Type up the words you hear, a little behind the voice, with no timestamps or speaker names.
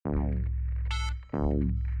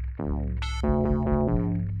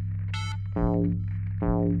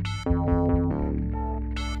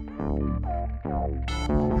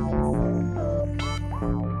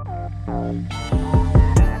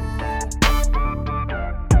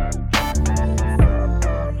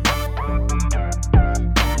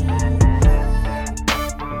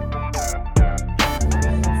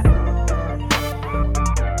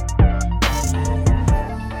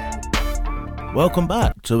Welcome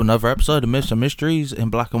back to another episode of Myths and Mysteries in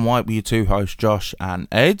Black and White with your two hosts, Josh and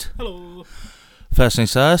Ed. Hello. First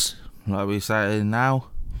things first, like we say now,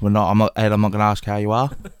 I'm not Ed, I'm not going to ask how you are,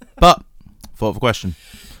 but, thought of a question.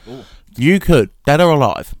 Ooh. You could, dead or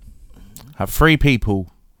alive, have 3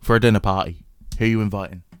 people for a dinner party. Who are you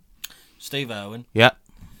inviting? Steve Irwin. Yep.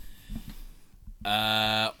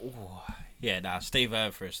 Steve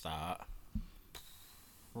Irwin for a start.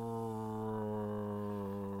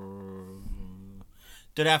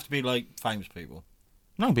 Did it have to be like famous people?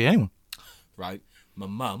 No, it'd be anyone. Right. My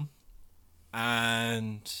mum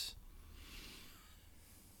and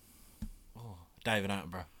David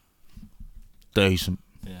Attenborough. Decent.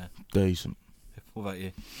 Yeah. Decent. What about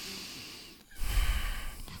you?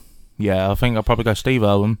 Yeah, I think I'll probably go Steve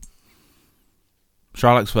Irwin, Sir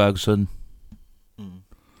Alex Ferguson.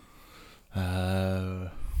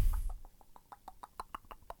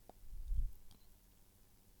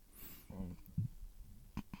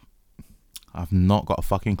 I've not got a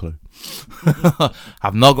fucking clue.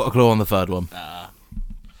 I've not got a clue on the third one.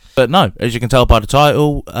 But no, as you can tell by the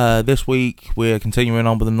title, this week we're continuing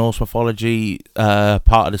on with the Norse mythology part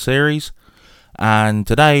of the series. And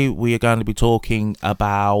today we are going to be talking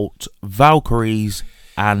about Valkyries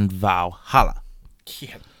and Valhalla.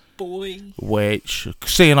 Yeah, boy. Which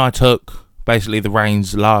C and I took basically the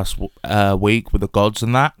reins last week with the gods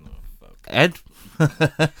and that. Ed,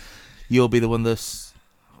 you'll be the one that's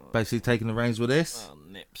basically taking the reins with this. Oh,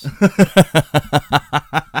 nips.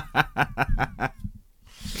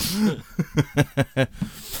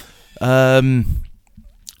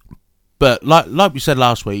 But like we said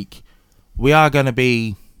last week, we are going to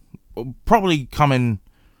be probably coming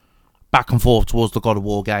back and forth towards the God of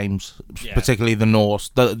War games, particularly the Norse,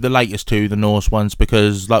 the latest two, the Norse ones,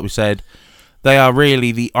 because like we said, they are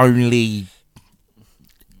really the only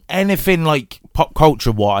anything like pop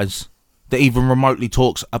culture wise that even remotely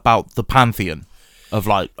talks about the pantheon of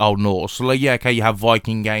like old Norse. So like, yeah, okay, you have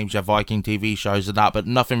Viking games, you have Viking TV shows and that, but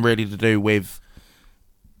nothing really to do with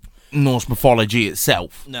Norse mythology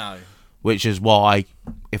itself. No. Which is why,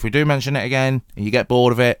 if we do mention it again and you get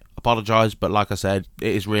bored of it, apologise, but like I said,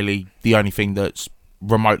 it is really the only thing that's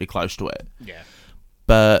remotely close to it. Yeah.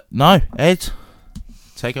 But no, Ed,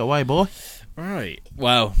 take it away, boy. Right.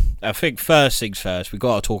 Well, I think first things first, we've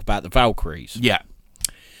got to talk about the Valkyries. Yeah.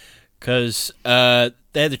 Because they're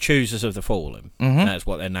the choosers of the fallen. Mm-hmm. That's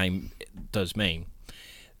what their name does mean.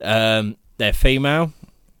 They're female.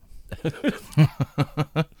 Thank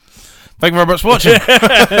you very much for watching.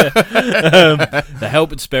 The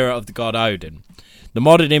helping spirit of the god Odin. The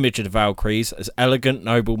modern image of the Valkyries as elegant,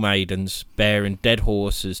 noble maidens bearing dead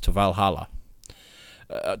horses to Valhalla.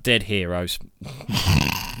 Dead heroes.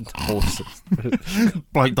 Horses.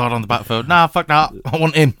 Bloke died on the battlefield. Nah, fuck that. I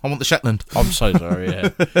want him. I want the Shetland. I'm so sorry, yeah.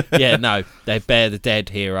 Yeah, no, they bear the dead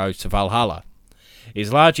heroes to Valhalla.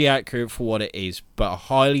 It's largely accurate for what it is, but a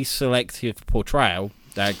highly selective portrayal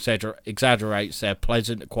that exaggerates their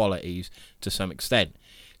pleasant qualities to some extent.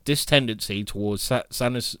 This tendency towards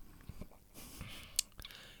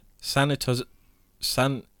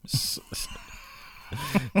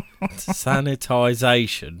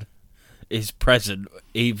sanitization is present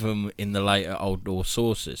even in the later Old Norse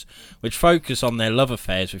sources, which focus on their love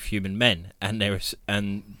affairs with human men and their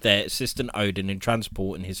assistant Odin in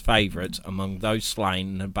transporting his favourites among those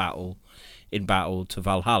slain in battle to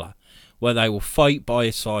Valhalla, where they will fight by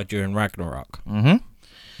his side during Ragnarok. Mm-hmm.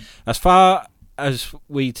 As far as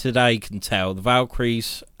we today can tell, the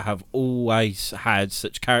Valkyries have always had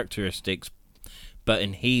such characteristics, but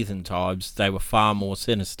in heathen times they were far more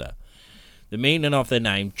sinister. The meaning of their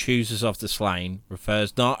name, Choosers of the Slain,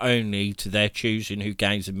 refers not only to their choosing who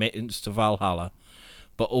gains admittance to Valhalla,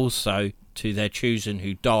 but also to their choosing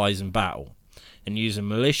who dies in battle, and using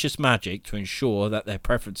malicious magic to ensure that their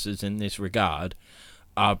preferences in this regard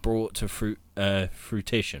are brought to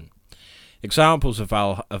fruition. Examples of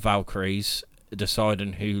Valkyries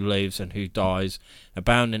deciding who lives and who dies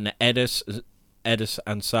abound in the Eddas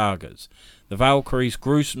and sagas. The Valkyries'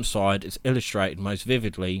 gruesome side is illustrated most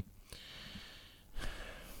vividly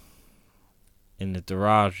in the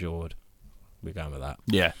Durajord. We're going with that.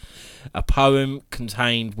 Yeah. A poem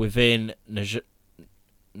contained within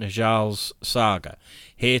Njal's saga.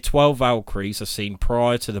 Here, 12 Valkyries are seen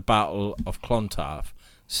prior to the Battle of Clontarf,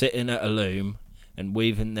 sitting at a loom and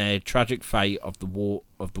weaving their tragic fate of the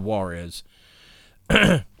warriors,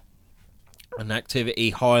 an activity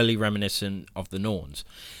highly reminiscent of the Norns.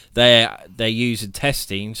 They use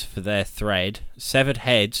intestines for their thread, severed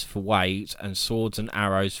heads for weights, and swords and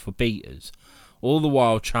arrows for beaters, all the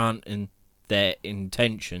while chanting their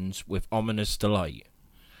intentions with ominous delight.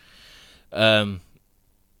 The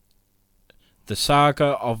saga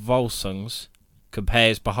of Volsungs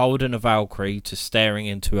compares beholding a Valkyrie to staring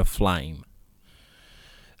into a flame.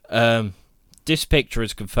 This picture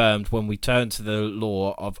is confirmed when we turn to the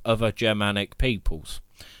lore of other Germanic peoples.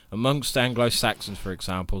 Amongst Anglo-Saxons, for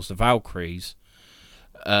example, the Valkyries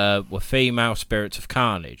were female spirits of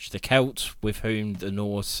carnage. The Celts, with whom the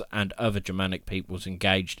Norse and other Germanic peoples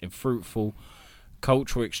engaged in fruitful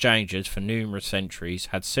cultural exchanges for numerous centuries,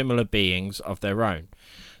 had similar beings of their own,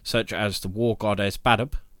 such as the war goddess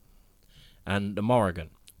Badab and the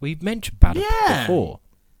Morrigan. We've mentioned Badab before.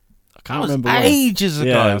 I can't remember ages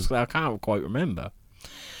ago. Yeah, I can't quite remember.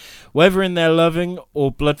 Whether in their loving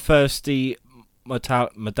or bloodthirsty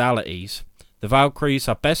modalities, the Valkyries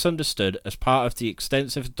are best understood as part of the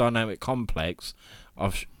extensive dynamic complex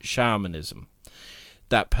of shamanism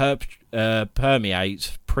that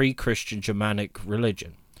permeates pre-Christian Germanic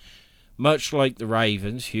religion. Much like the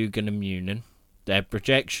ravens, Hugin and Munin, they're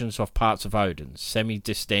projections of parts of Odin,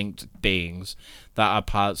 semi-distinct beings that are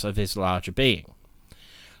parts of his larger being.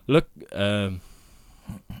 So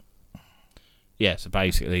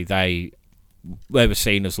basically they were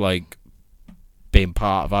seen as like being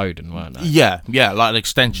part of Odin, weren't they? Yeah, like an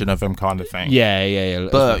extension of him kind of thing. Yeah.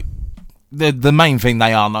 But the main thing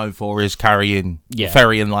they are known for is ferrying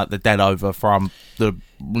like the dead over from the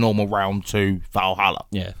normal realm to Valhalla.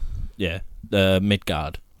 Yeah.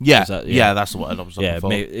 Midgard. Yeah, that's the word I was looking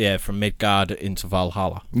for. From Midgard into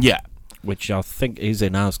Valhalla. Yeah. Which I think is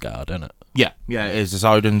in Asgard, isn't it? Yeah, it is. It's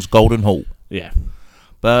Odin's Golden Hall. Yeah.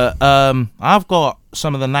 But I've got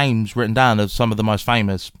some of the names written down of some of the most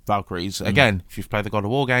famous Valkyries. Again, if you've played the God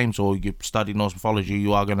of War games or you've studied Norse mythology,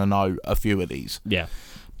 you are going to know a few of these. Yeah.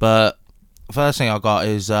 But first thing I got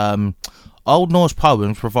is Old Norse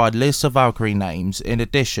poems provide lists of Valkyrie names. In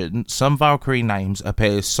addition, some Valkyrie names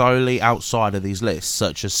appear solely outside of these lists,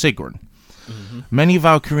 such as Sigrun. Many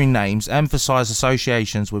Valkyrie names emphasize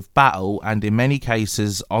associations with battle and in many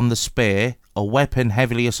cases on the spear, a weapon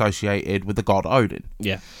heavily associated with the god Odin.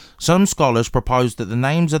 Yeah. Some scholars propose that the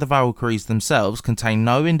names of the Valkyries themselves contain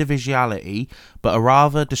no individuality but are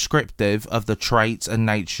rather descriptive of the traits and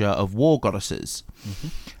nature of war goddesses.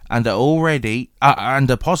 And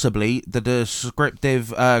are possibly the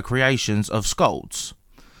descriptive creations of skalds.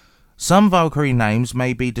 Some Valkyrie names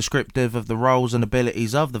may be descriptive of the roles and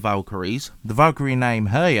abilities of the Valkyries. The Valkyrie name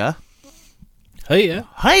Herja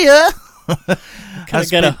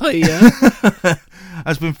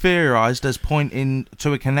has been theorized as pointing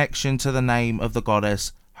to a connection to the name of the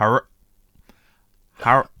goddess Hariasa.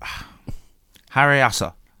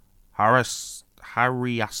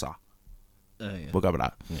 We'll go with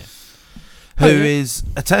that. Yeah. Who is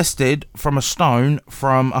attested from a stone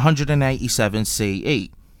from 187 CE.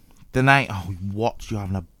 The name... Oh, what? You're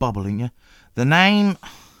having a bubble, ain't you? The name...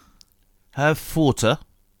 Herforta?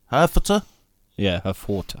 Yeah,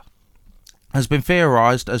 Herforta. Has been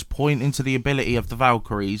theorized as pointing to the ability of the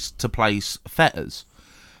Valkyries to place fetters.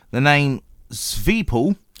 The name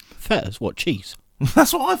Svipul... Fetters? What, cheese?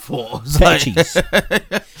 That's what I thought. Cheese.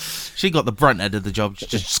 She got the brunt end of the job,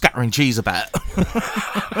 just scattering cheese about.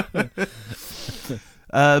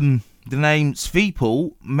 The name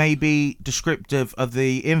Svipul may be descriptive of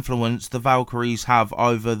the influence the Valkyries have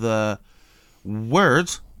over the word,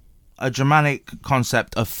 a Germanic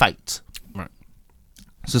concept of fate. Right.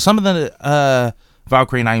 So some of the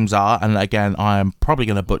Valkyrie names are, and again, I am probably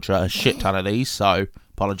going to butcher a shit ton of these, so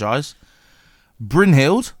apologise.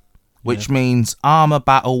 Brynhild, which means armour,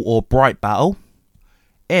 battle, or bright battle.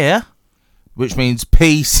 Eir, which means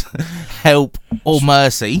peace, help, or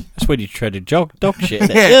mercy. That's when you treaded dog shit.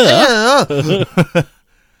 Yeah.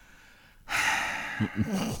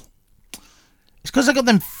 It's because I got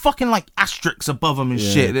them fucking like asterisks above them and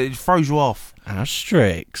shit. It throws you off.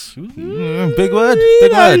 Asterisks. Big word. Big word.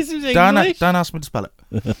 Don't ask me to spell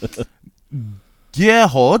it.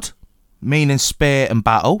 Gerhard, meaning spear and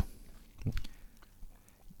battle.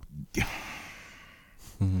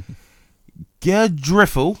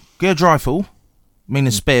 Gerdrifel,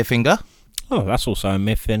 meaning spear finger. Oh, that's also a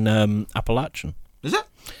myth in Appalachian. Is it?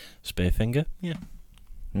 Spear finger, yeah.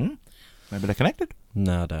 Maybe they're connected?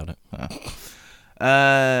 No, I doubt it.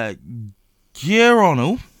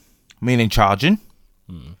 Geronal, meaning charging.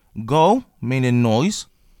 Gol, meaning noise.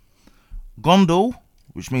 Gondol,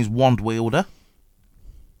 which means wand wielder.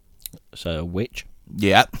 So a witch.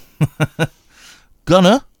 Yeah.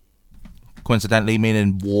 Gunner, coincidentally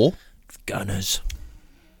meaning war. Gunners.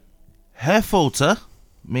 Herfolter,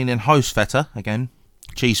 meaning host fetter. Again,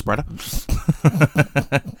 cheese spreader.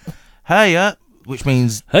 Heya, which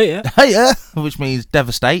means which means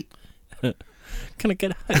devastate. Can I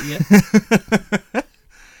get a heya?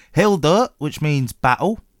 Hilda, which means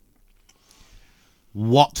battle.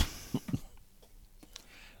 What?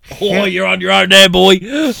 Oh, you're on your own there, boy.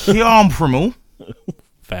 Hjarmfrimmel,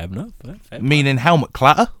 Fair enough. Fair meaning helmet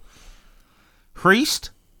clatter. Priest,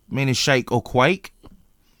 meaning shake or quake.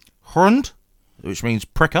 Hrund, which means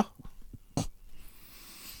pricker.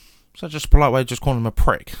 So just a polite way of just calling him a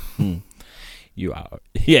prick. You are.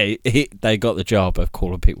 Yeah, they got the job of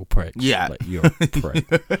calling people pricks. Yeah. Like, you're a prick.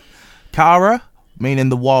 Kara, meaning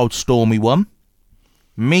the wild stormy one.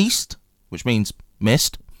 Meest, which means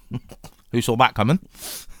mist. Who saw that coming?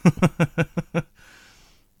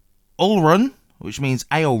 Ulrun, which means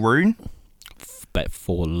ale rune. Bet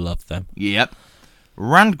 4 love them. Yep.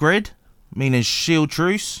 Randgrid, meaning shield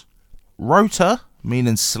truce. Rota,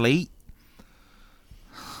 meaning sleet.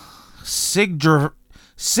 Sigadriffer.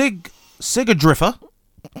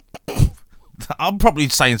 I'm probably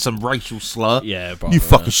saying some racial slur. Yeah, probably. You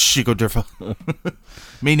fucking Sigadriffer.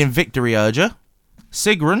 Meaning victory urger.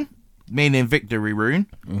 Sigrun, meaning victory rune.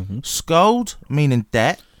 Scold, meaning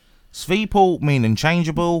debt. Sveepal, meaning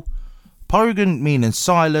changeable. Pogan, meaning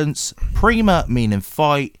silence. Prima, meaning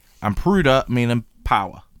fight. And Pruda, meaning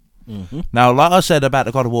power. Now, like I said about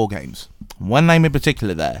the God of War games, one name in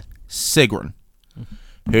particular there, Sigrun,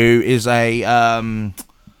 who is a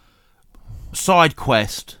side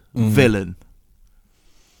quest villain.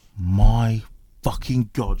 My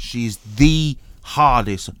fucking God, she's the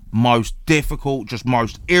hardest, most difficult, just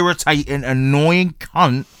most irritating, annoying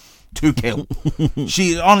cunt to kill.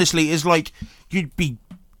 She honestly is like, you'd be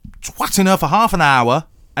twatting her for half an hour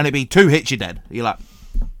and it'd be 2 hits, you're dead. You're like,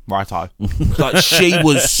 righto. Like, she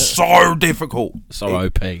was so difficult. So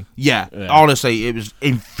OP. Yeah, honestly, it was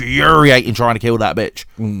infuriating trying to kill that bitch.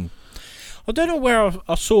 I don't know where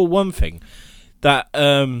I saw one thing. That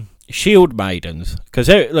shield maidens. Because,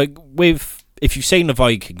 like, if you've seen the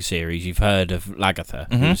Viking series, you've heard of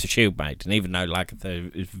Lagertha, who's a shield maiden, even though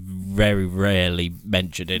Lagertha is very rarely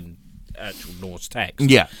mentioned in actual Norse text.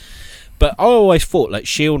 Yeah. But I always thought, like,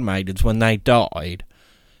 shield maidens, when they died,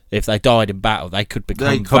 if they died in battle, they could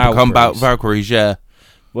become Valkyries, yeah.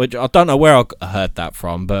 Which I don't know where I heard that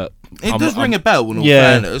from, but it does ring a bell in all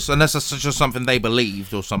fairness, unless it's just something they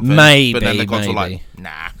believed or something. Maybe, but then the gods were like,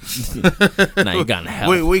 nah. No, you're going to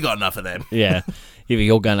hell. We got enough of them. Yeah. Either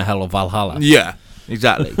you're going to hell or Valhalla. Yeah,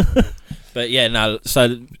 exactly. But yeah, no,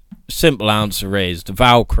 so simple answer is the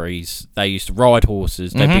Valkyries, they used to ride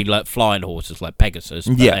horses. They'd be like flying horses, like Pegasus.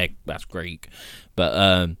 But that's Greek.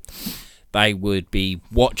 But they would be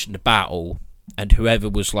watching the battle, and whoever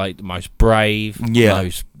was like the most brave,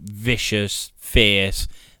 most vicious, fierce,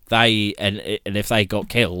 and if they got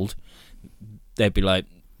killed, they'd be like,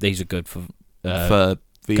 these are good for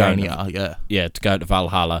Vienna, to go to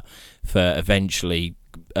Valhalla for eventually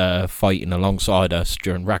fighting alongside us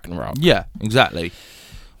during Ragnarok. Yeah, exactly.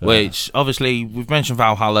 Which obviously we've mentioned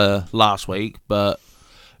Valhalla last week, but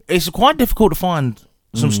it's quite difficult to find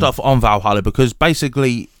some stuff on Valhalla because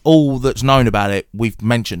basically all that's known about it we've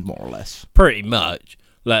mentioned more or less. Pretty much.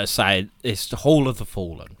 Let's say it's the Hall of the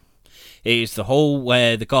Fallen. It is the hall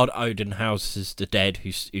where the god Odin houses the dead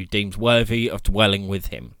who deems worthy of dwelling with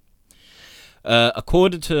him.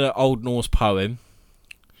 According to the Old Norse poem,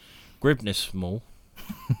 Grimnismal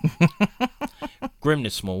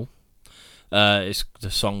is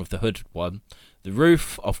the song of the hooded one. The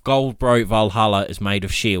roof of Goldbroke Valhalla is made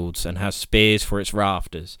of shields and has spears for its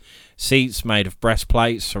rafters. Seats made of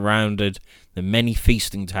breastplates surrounded the many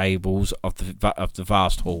feasting tables of the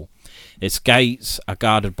vast hall. Its gates are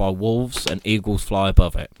guarded by wolves and eagles fly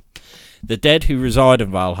above it. The dead who reside in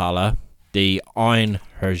Valhalla, the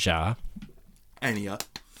Einherjar. Enya.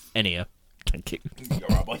 Thank you. You're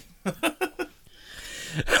right, boy.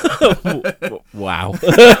 Wow.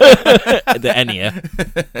 The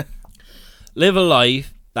Enya. Live a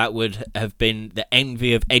life that would have been the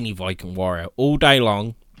envy of any Viking warrior. All day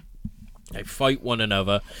long, they fight one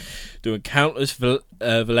another, doing countless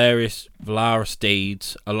valorous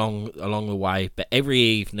deeds along the way. But every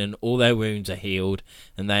evening, all their wounds are healed,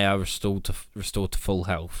 and they are restored to full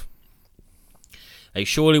health. They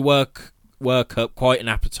surely work up quite an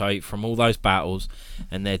appetite from all those battles,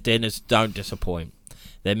 and their dinners don't disappoint.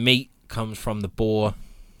 Their meat comes from the boar.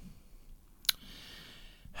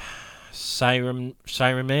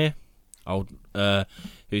 Saramir,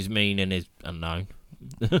 whose meaning is unknown,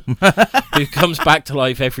 who comes back to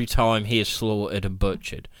life every time he is slaughtered and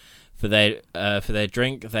butchered. For their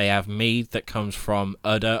drink, they have mead that comes from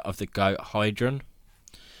udder of the goat Hydron,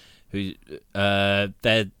 who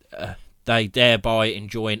they thereby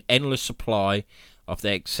enjoy an endless supply of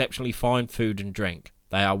their exceptionally fine food and drink.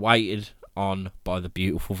 They are waited on by the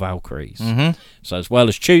beautiful Valkyries. Mm-hmm. So as well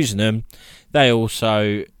as choosing them, they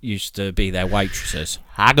also used to be their waitresses.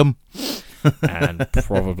 Hag 'em. And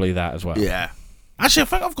probably that as well. Yeah. Actually, I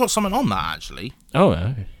think I've got something on that, actually. Oh,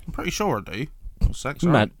 no. I'm pretty sure I do. 1 sec,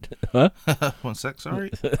 sorry. Huh? 1 sec,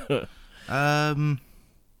 sorry. Where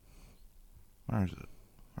is it?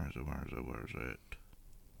 Where is it?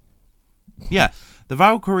 Yeah, the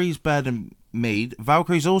Valkyries bed and mead.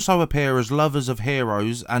 Valkyries also appear as lovers of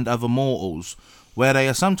heroes and other mortals, where they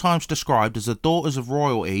are sometimes described as the daughters of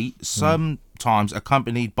royalty, sometimes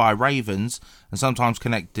accompanied by ravens, and sometimes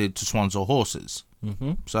connected to swans or horses.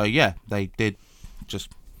 Mm-hmm. So, yeah, they did just...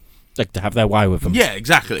 Like to have their way with them. Yeah,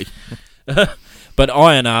 exactly. But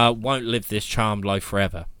Einar won't live this charmed life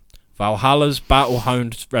forever. Valhalla's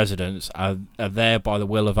battle-honed residents are there by the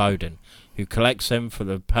will of Odin, who collects them for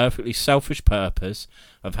the perfectly selfish purpose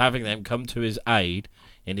of having them come to his aid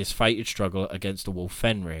in his fated struggle against the wolf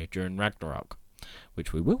Fenrir during Ragnarok,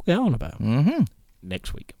 which we will get on about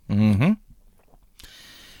next week. Mm-hmm.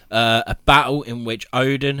 A battle in which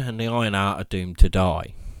Odin and the Einar are doomed to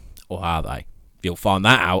die. Or are they? You'll find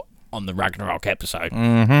that out on the Ragnarok episode.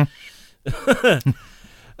 Mm-hmm.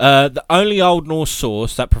 The only Old Norse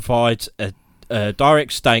source that provides a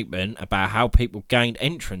direct statement about how people gained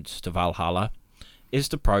entrance to Valhalla is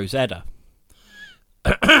the Prose Edda.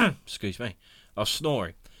 Excuse me. Of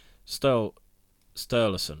Snorri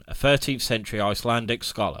Sturluson, a 13th century Icelandic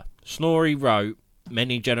scholar. Snorri wrote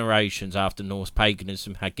many generations after Norse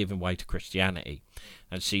paganism had given way to Christianity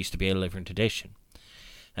and ceased to be a living tradition.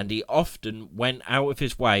 And he often went out of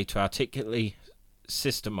his way to articulately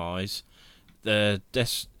systemize the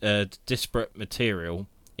disparate material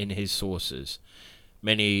in his sources,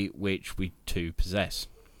 many which we too possess.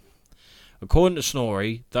 According to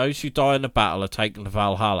Snorri, those who die in the battle are taken to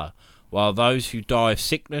Valhalla, while those who die of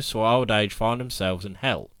sickness or old age find themselves in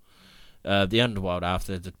hell, the underworld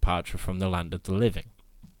after their departure from the land of the living.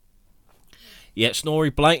 Yet Snorri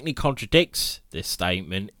blatantly contradicts this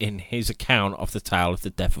statement in his account of the tale of the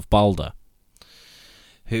death of Balder,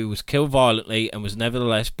 who was killed violently and was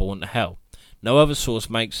nevertheless born to hell. No other source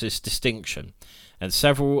makes this distinction, and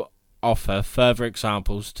several offer further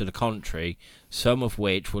examples to the contrary, some of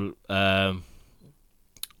which will... oh,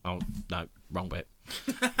 no, wrong bit.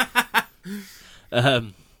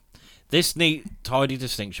 This neat, tidy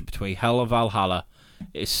distinction between hell and Valhalla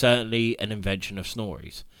is certainly an invention of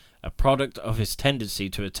Snorri's, a product of his tendency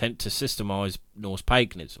to attempt to systemize Norse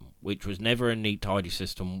paganism, which was never a neat, tidy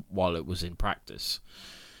system while it was in practice.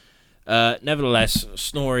 Nevertheless,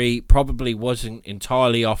 Snorri probably wasn't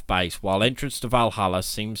entirely off base, while entrance to Valhalla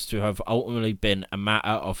seems to have ultimately been a matter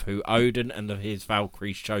of who Odin and his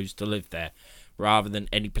Valkyries chose to live there, rather than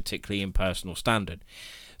any particularly impersonal standard.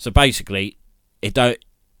 So basically,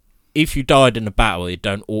 if you died in a battle, it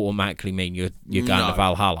don't automatically mean you're going to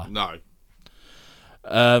Valhalla. No.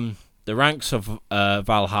 The ranks of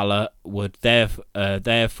Valhalla would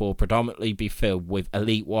therefore predominantly be filled with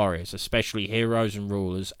elite warriors, especially heroes and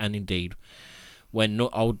rulers, and indeed, when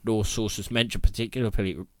Old Norse sources mention particular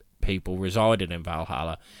people residing in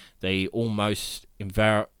Valhalla, they almost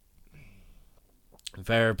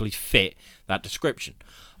invariably fit that description,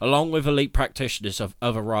 along with elite practitioners of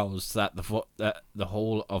other roles that the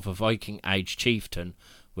hall of a Viking age chieftain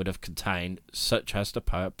would have contained, such as the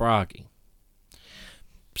poet Bragi.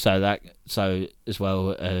 So as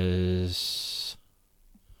well as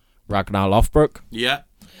Ragnar Lothbrok. Yeah.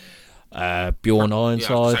 Bjorn Ironside.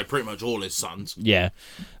 Yeah, so pretty much all his sons. Yeah.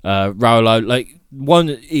 Rollo, like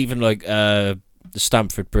one even like the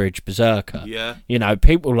Stamford Bridge Berserker. Yeah. You know,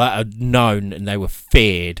 people that are known and they were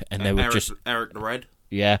feared and they were Eric the Red.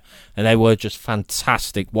 Yeah. And they were just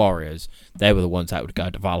fantastic warriors. They were the ones that would go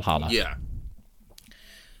to Valhalla. Yeah.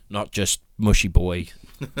 Not just mushy boy.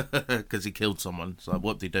 Because he killed someone, so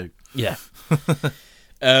what did he do? Yeah.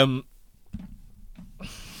 The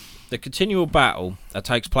continual battle that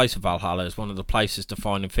takes place at Valhalla is one of the place's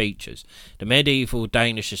defining features. The medieval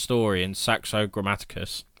Danish historian Saxo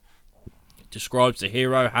Grammaticus describes the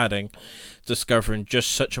hero Hadding discovering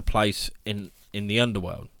just such a place in the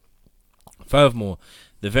underworld. Furthermore,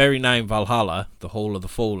 the very name Valhalla, the Hall of the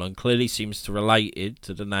Fallen, clearly seems to relate it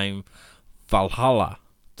to the name Valhalla,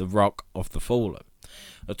 the Rock of the Fallen.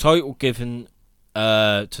 A title given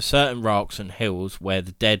to certain rocks and hills where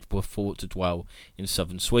the dead were thought to dwell in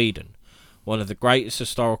southern Sweden, one of the greatest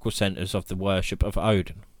historical centres of the worship of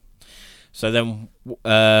Odin. So then,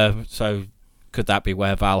 so could that be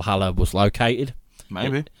where Valhalla was located?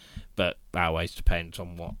 Maybe. But that always depends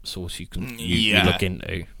on what source you look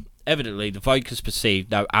into. Evidently, the Vikings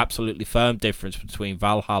perceived no absolutely firm difference between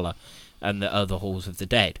Valhalla and the other halls of the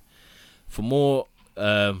dead. For more,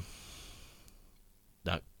 no.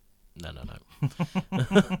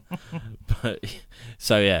 But,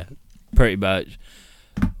 so yeah, pretty much.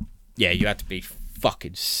 Yeah, you had to be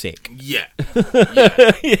fucking sick. Yeah.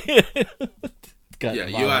 You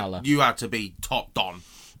had to be top don.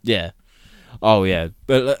 Yeah. Oh yeah,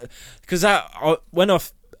 but because when I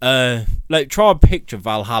try and picture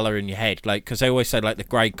Valhalla in your head, like because they always say like the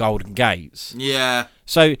Great Golden Gates. Yeah.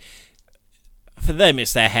 So for them,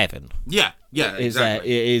 it's their heaven. Yeah. Yeah.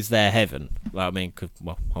 Exactly. It is their heaven. Like, I mean,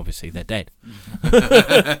 obviously they're dead.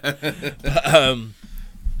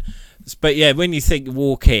 But yeah, when you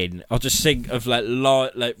walk in, I just think of like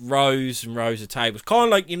rows and rows of tables, kind of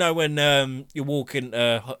like when you're walking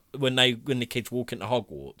when the kids walk into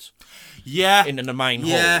Hogwarts. Yeah, in the main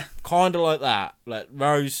hall, kind of like that, like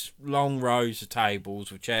long rows of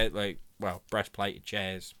tables with chairs, breastplated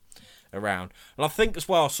chairs around. And I think as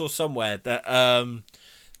well, I saw somewhere that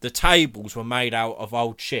the tables were made out of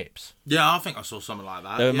old ships. Yeah, I think I saw something like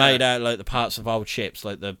that. They were made out like the parts of old ships,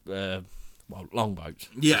 like the longboats.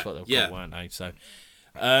 Yeah, that's what they were called, weren't they? So,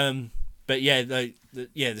 but yeah, the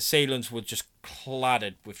ceilings were just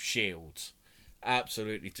cladded with shields,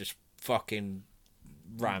 absolutely just fucking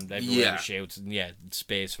rammed everywhere with shields and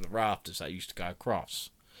spears for the rafters that used to go across.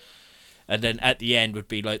 And then at the end would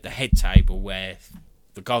be like the head table where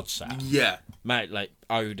the gods sat. Yeah, mate, like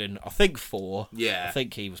Odin. I think Thor. Yeah, I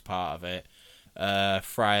think he was part of it.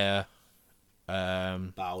 Freya,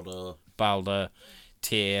 Balder,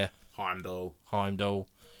 Tyr. Heimdall.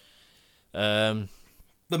 The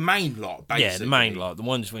main lot, basically. Yeah, the main lot. The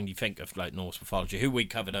ones when you think of like Norse mythology, who we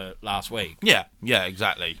covered last week. Yeah,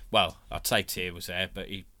 exactly. Well, I'd say Tyr was there, but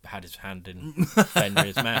he had his hand in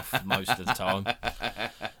Fenrir's mouth most of the time.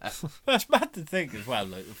 That's bad to think as well.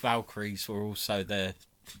 Like the Valkyries were also there.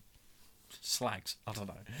 Slags. I don't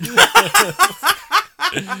know.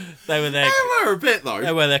 They were there. They were a bit though.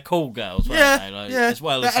 They were their cool girls, weren't they? Like, as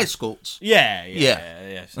well as escorts. Yeah.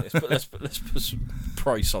 Let's put some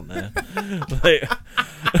price on there.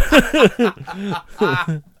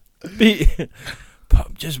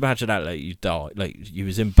 But just imagine that, like you died, like you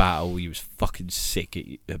was in battle, you was fucking sick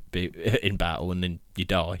in battle, and then you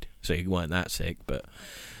died. So you weren't that sick, but.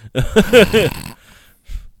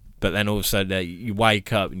 But then all of a sudden you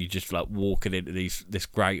wake up and you're just like walking into this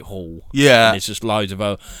great hall. Yeah. And it's just loads of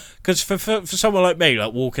because for someone like me,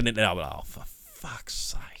 like walking into, I'm like, oh, for fuck's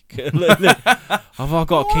sake, have I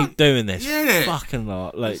got to keep doing this? Yeah. Fucking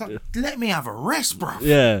lot. Like, let me have a rest, bro.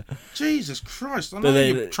 Yeah. Jesus Christ, I know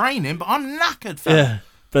you're training, but I'm knackered, fam. Yeah.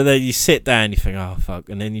 But then you sit down and you think, oh fuck,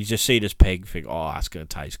 and then you just see this pig, and think, oh, that's gonna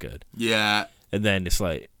taste good. Yeah. And then it's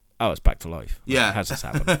like, oh, it's back to life. Yeah. How's this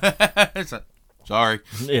happen? It's like, sorry,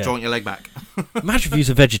 joint your leg back. Imagine if he was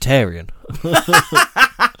a vegetarian.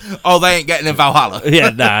 Oh, they ain't getting in Valhalla. Yeah,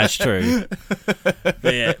 that's true.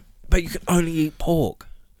 But you can only eat pork.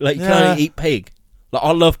 Like, you can only eat pig. Like,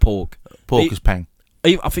 I love pork. Pork is pain.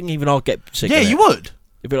 I think even I'd get sick of it. Yeah, you would.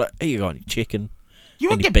 You'd be like, hey, you got any chicken? You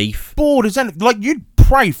would get beef? Bored as anything. Like, you'd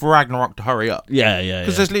pray for Ragnarok to hurry up. Yeah.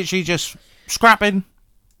 Because there's literally just scrapping,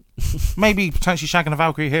 maybe potentially shagging a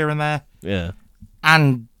Valkyrie here and there. Yeah.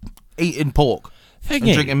 And eating pork and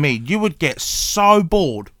drinking mead. You would get so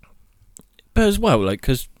bored. But as well, like,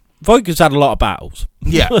 because Vikings had a lot of battles.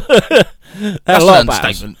 Yeah. That's a lot of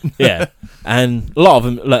battles. Yeah. And a lot of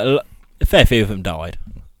them, like, a fair few of them died.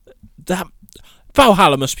 That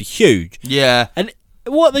Valhalla must be huge. Yeah. And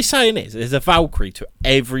what they're saying is, there's a Valkyrie to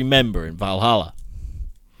every member in Valhalla.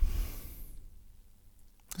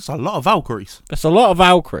 That's a lot of Valkyries. That's a lot of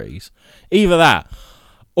Valkyries. Either that,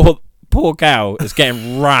 or poor cow is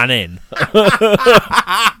getting ran in.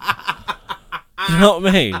 You know what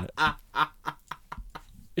I mean?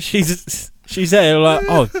 She's there like,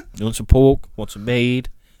 oh, you want some pork? Want some mead?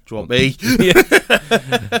 Do you want me?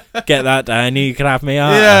 Get that down. You can have me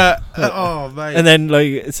out. Yeah. Oh, mate. And then like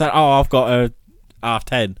it's like, oh, I've got a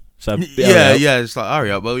 10:30. So yeah. It's like,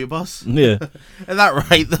 hurry up, will you, boss? Yeah. At that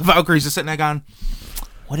rate, the Valkyries are sitting there going,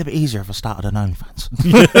 would it be easier if I started an OnlyFans?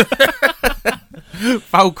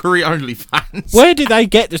 Valkyrie OnlyFans. Where did they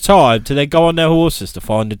get the time to then go on their horses to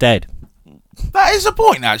find the dead? That is a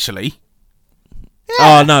point, actually.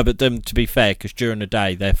 Yeah. Oh no, but to be fair, because during the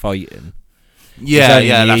day they're fighting. Yeah, only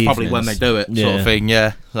yeah, in the that's probably when they evenings. do it, sort Yeah. of thing,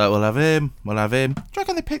 yeah. Like, we'll have him. Do you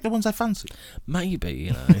reckon they pick the ones they fancy? Maybe,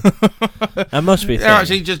 you know. That must be a thing. They're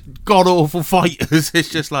actually just god-awful fighters. It's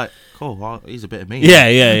just like, cool, well, he's a bit of me.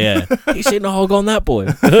 Yeah. He's hitting a hog on that boy.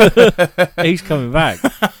 He's coming back.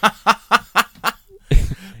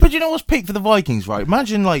 But you know what's peak for the Vikings, right?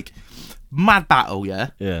 Imagine, like, mad battle, yeah?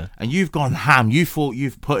 Yeah. And you've gone ham. You thought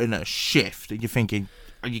you've put in a shift, and you're thinking,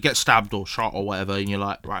 and you get stabbed or shot or whatever, and you're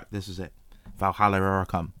like, right, this is it. Valhalla, here I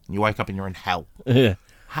come. And you wake up and you're in hell. Yeah.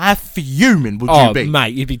 How fuming would you Oh, be?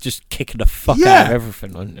 mate, you'd be just kicking the fuck Yeah. out of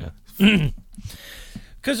everything, wouldn't you?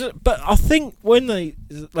 But I think when they,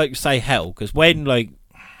 like, say hell, because when, like,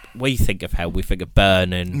 we think of hell, we think of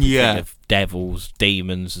burning, we Yeah. think of devils,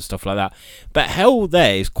 demons, and stuff like that. But hell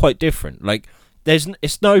there is quite different. Like,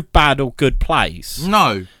 it's no bad or good place.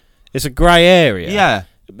 No. It's a grey area. Yeah.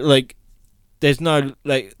 Like, there's no,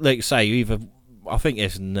 like say, either, I think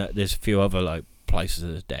there's a few other, like, places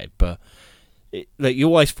that are dead, but like, you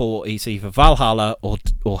always thought it's either Valhalla or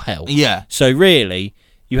hell. Yeah. So really,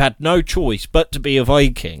 you had no choice but to be a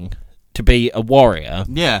Viking, to be a warrior,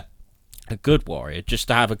 Yeah. a good warrior, just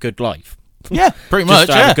to have a good life. Yeah, pretty Just much,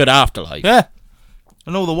 to yeah. have a good afterlife. Yeah.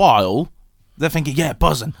 And all the while, they're thinking, yeah,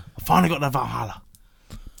 buzzing. I finally got the Valhalla.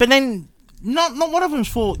 But then, not one of them's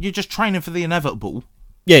thought you're just training for the inevitable.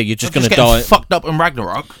 Yeah, you're just going to getting die. fucked up in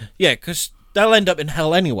Ragnarok. Yeah, because they'll end up in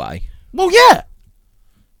hell anyway. Well, yeah.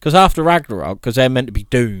 Because after Ragnarok, because they're meant to be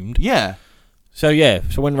doomed. Yeah. So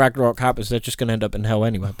when Ragnarok happens, they're just going to end up in hell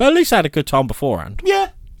anyway. But at least they had a good time beforehand. Yeah.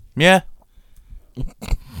 Yeah.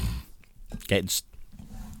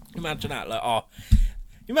 Imagine that, like,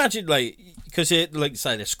 imagine, like, because like,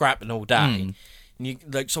 say they're scrapping all day, and you,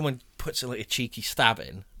 like, someone puts like a cheeky stab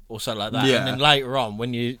in or something like that, Yeah. and then later on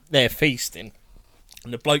when they're feasting,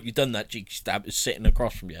 and the bloke you done that cheeky stab is sitting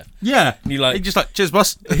across from you. Yeah. And you're like, You're just like, cheers,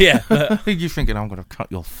 boss. yeah, You're thinking, I'm going to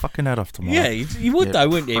cut your fucking head off tomorrow. yeah, you would Yeah, though,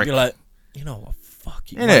 wouldn't you? You'd prick. be like, you know what,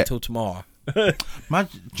 fuck you, Innit? wait till tomorrow. Do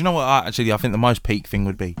you know what, I think the most peak thing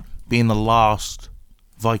would be being the last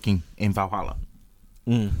Viking in Valhalla.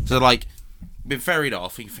 So, like, been ferried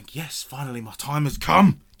off, and you think, yes, finally, my time has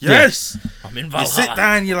come. Yes! I'm in You Valhalla. sit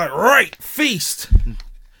down, you're like, right, feast. And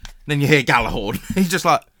then you hear Galahorn. He's just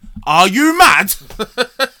like, are you mad?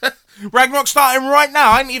 Ragnarok's starting right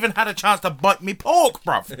now. I ain't even had a chance to bite me pork,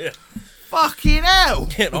 bruv. Yeah. Fucking hell.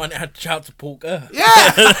 Yeah, I ain't had a chance to pork her.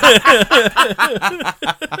 Yeah.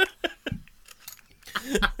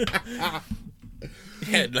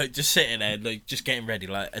 Yeah, like, just sitting there, like, just getting ready,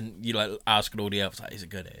 like, and you, like, asking all the elves, like, is it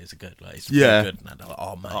good? Is it good? Like, it's Yeah. good. And they're like,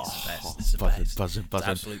 oh, mate, it's the best. It's the best. buzzing. It's the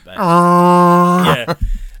absolute best. Yeah.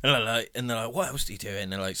 Yeah. And they're like, what else do you do?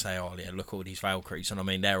 And they're like, say, oh, yeah, look at all these Valkyries. And I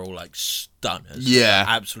mean, they're all like stunners. Yeah.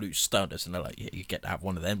 Absolute stunners. And they're like, yeah, you get to have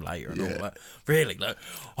one of them later. And all that. Really? Like,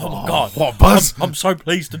 oh my God. what a buzz. I'm so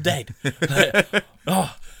pleased I'm dead. Like,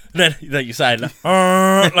 oh. And then you say, like,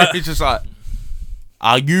 It's just like,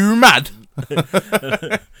 are you mad?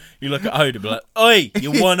 you look at Odin, be like, oi,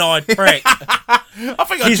 you one-eyed prick. I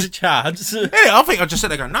think Here's a chance. Yeah, I think I'll just sit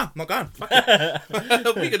there going, no, I'm not going. Fuck it.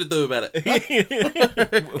 What are you going to do about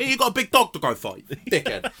it? You got a big dog to go fight,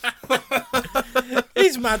 dickhead.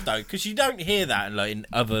 It's mad though, because you don't hear that in, like, in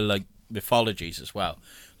other, like, mythologies as well.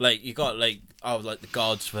 Like, you got, like, like the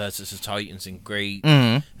gods versus the titans in Greek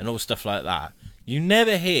and all stuff like that. You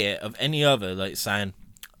never hear of any other, like, saying,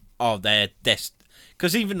 oh, they're destined.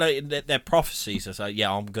 Because even like, their prophecies are like,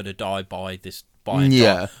 yeah, I'm going to die by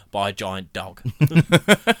a giant dog.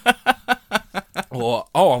 Or,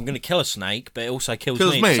 oh, I'm going to kill a snake, but it also kills me.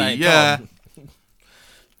 At the same time.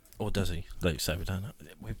 Or does he? Like, so we don't know.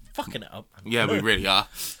 We're fucking it up. Yeah, we really are.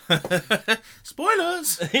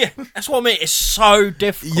 Spoilers. Yeah, that's what I mean. It's so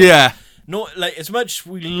difficult. Yeah. Not like, as much as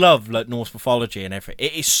we love, like, Norse mythology and everything,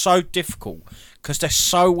 it is so difficult because they're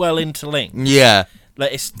so well interlinked. Yeah.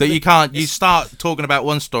 Like, it's That you can't, you start talking about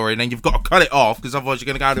one story and then you've got to cut it off because otherwise you're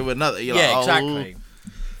going to go to another. You're yeah, like, exactly.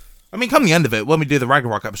 I mean, come the end of it, when we do the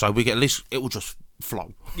Ragnarok episode, we get at least, it will just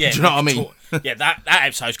flow. Yeah, do you know what I mean? Yeah, that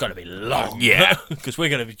episode's got to be long. Yeah. Because we're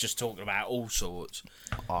going to be just talking about all sorts.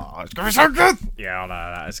 Oh, it's going to be so good. Yeah, I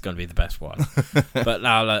know, that is going to be the best one. But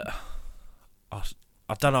now, like,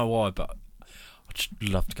 I don't know why, but I just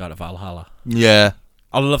love to go to Valhalla. Yeah.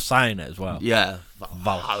 I love saying it as well. Yeah.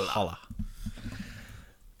 Valhalla.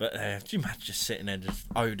 But do you imagine just sitting there, just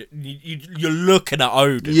Odin? You're looking at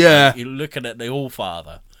Odin. Yeah. Like, you're looking at the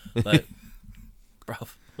All-Father. Like, bruv.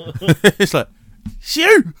 It's like, it's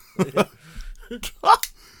you.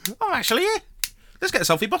 I'm actually here. Let's get a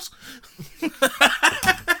selfie, boss.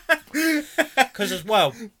 Because as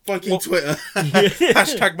well, Viking Twitter.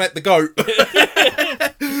 Hashtag met the goat.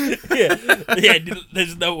 yeah.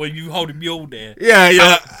 There's no way you hold a mule there.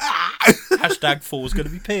 Yeah. Hashtag Thor's gonna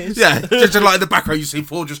be pissed. Yeah, just like in the background, you see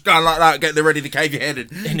Thor just going like that, getting them ready to cave your head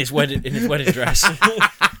in his wedding dress.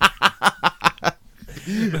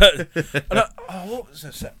 What was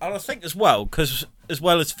this? And I think as well, because as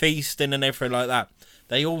well as feasting and everything like that,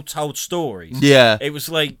 they all told stories. Yeah, it was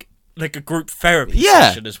like a group therapy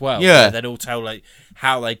session as well. Yeah, they'd all tell like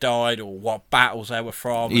how they died or what battles they were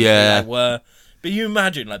from. And who they were. But you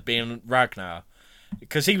imagine like being Ragnar,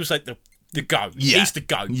 because he was like the goat. Yeah. He's the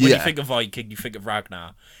goat. When you think of Viking, you think of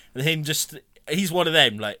Ragnar, and him he's one of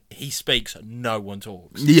them. Like he speaks, no one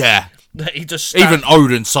talks. Yeah, he just even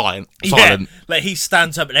Odin's silent. Yeah, like he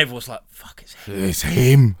stands up and everyone's like, "Fuck, it's him! It's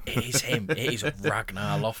him! It is him! It is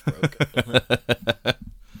Ragnar Lothbrok."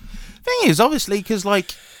 Thing is, obviously, because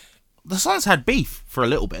like the Sons had beef for a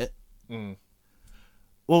little bit. Mm.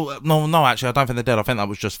 Well, no, actually, I don't think they did. I think that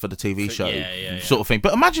was just for the TV show, sort of thing.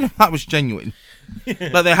 But imagine if that was genuine.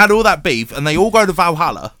 Like they had all that beef, and they all go to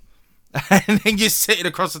Valhalla, and then you're sitting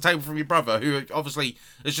across the table from your brother, who obviously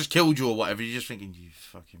has just killed you or whatever. You're just thinking, you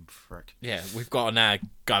fucking prick. Yeah, we've got to now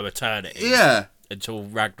go eternity. Yeah. Until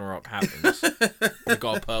Ragnarok happens. We've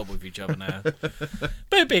got to pub with each other now. But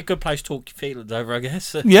it'd be a good place to talk your feelings over, I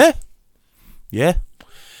guess. Yeah. Yeah.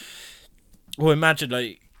 Well, imagine,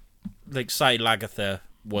 like say Lagertha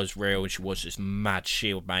was real and she was this mad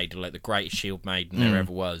shield maiden, like the greatest shield maiden there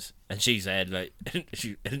ever was. And she's there, like,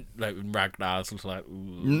 when Ragnar's was like,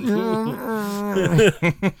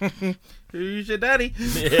 who's your daddy?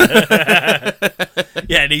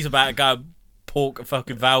 Yeah, and he's about to go and pork a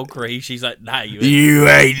fucking Valkyrie. She's like, nah, you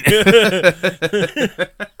ain't.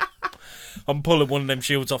 I'm pulling one of them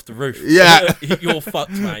shields off the roof. Yeah. You're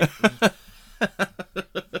fucked, mate.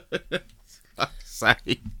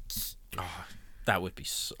 That would be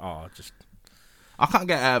just. I can't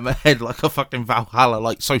get out of my head like a fucking Valhalla,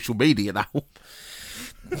 like social media now.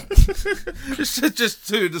 just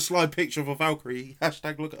to the slide picture of a Valkyrie.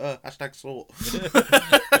 Hashtag look at her. Hashtag sort.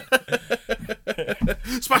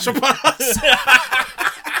 Smash up us.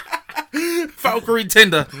 Valkyrie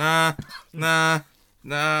Tinder. Nah.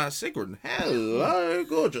 Sigrun. Hello,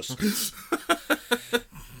 gorgeous.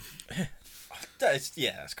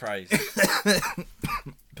 That's crazy.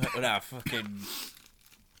 But without fucking.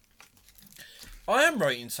 I am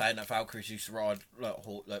right in saying that Valkyries used to ride like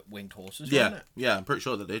winged horses. Wasn't it? Yeah, I'm pretty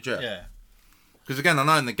sure they did. Yeah. Because again, I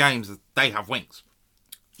know in the games that they have wings.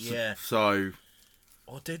 Yeah. So.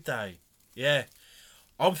 Or did they? Yeah.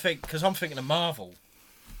 I'm thinking of Marvel.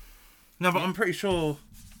 No, but I'm pretty sure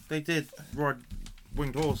they did ride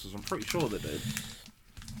winged horses. I'm pretty sure they did.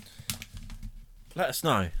 Let us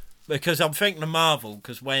know, because I'm thinking of Marvel.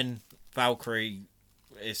 Because when Valkyrie.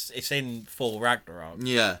 It's in full Ragnarok.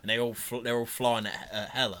 Yeah, and they're all flying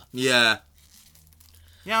at Hela. Yeah,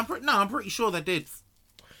 I'm pretty sure they did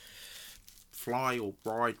fly or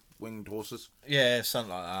ride winged horses. Yeah,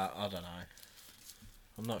 something like that. I don't know.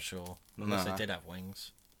 I'm not sure. Unless they did have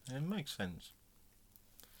wings, it makes sense.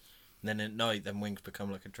 And then at night, them wings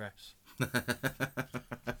become like a dress. But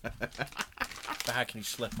how can you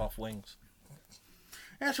slip off wings?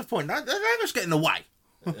 Yeah, that's the point. They're just getting away.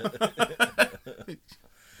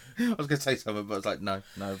 I was going to say something, but I was like, no,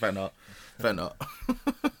 better not.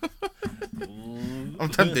 I'm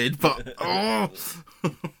tempted, but... Oh.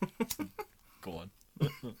 Go on.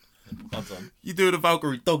 Well done. You do the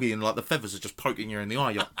Valkyrie doggy and like the feathers are just poking you in the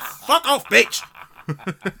eye. You're like, fuck off, bitch!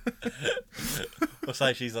 Or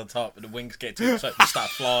say she's on top and the wings get to her, so you start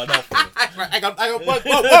flying off. Hang on,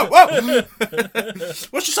 whoa!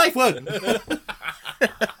 What's your safe word?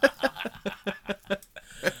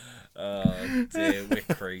 Oh dear, we're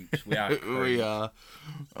creeps. We are creeps. We are.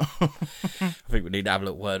 I think we need to have a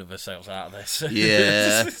little word of ourselves out of this.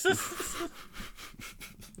 Yeah.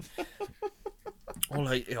 Or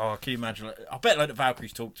like, can you imagine? Like, I bet like the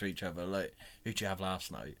Valkyries talk to each other. Like, who'd you have last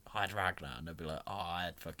night? I had Ragnar, and they'll be like, I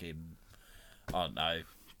had fucking, I don't know,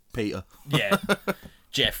 Peter. Yeah,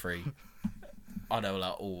 Jeffrey. I know,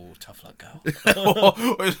 like, tough luck, girl.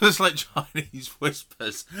 Or it's just like Chinese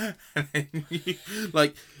whispers, and then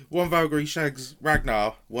like one Valkyrie shags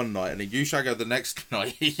Ragnar one night, and then you shag her the next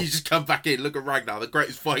night. You just come back in, look at Ragnar, the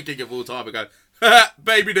greatest Viking of all time, and go,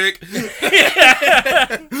 baby dick.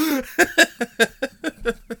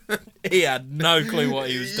 He had no clue what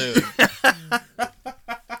he was doing.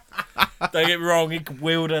 Don't get me wrong, he can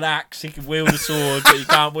wield an axe, he can wield a sword, but he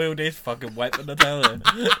can't wield this fucking weapon, I tell you.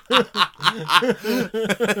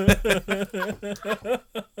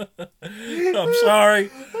 I'm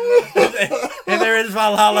sorry. If there is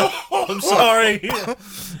Valhalla, I'm sorry.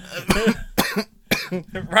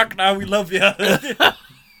 Ragnar, we love you.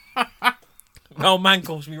 Oh, man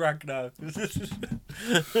calls me Ragnar.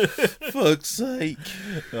 Fuck's sake.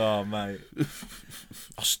 Oh, mate.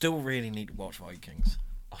 I still really need to watch Vikings.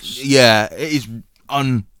 Yeah, it is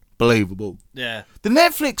unbelievable. Yeah. The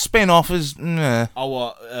Netflix spin-off is... Oh,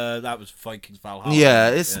 what? That was Vikings Valhalla. Yeah,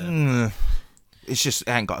 it's... It's just... It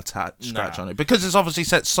ain't got a scratch on it. Because it's obviously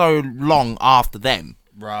set so long after them.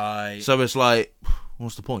 Right. So it's like...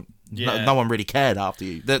 What's the point? Yeah. No one really cared after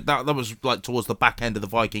you. That was like towards the back end of the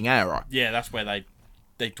Viking era. Yeah, that's where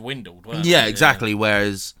they dwindled, weren't they? Yeah, exactly.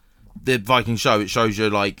 Whereas the Viking show, it shows you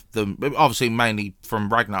like obviously mainly from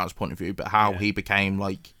Ragnar's point of view, but how he became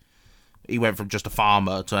like he went from just a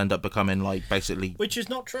farmer to end up becoming like basically, which is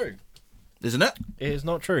not true, isn't it? It is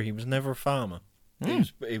not true. He was never a farmer. He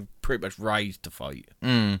was pretty much raised to fight.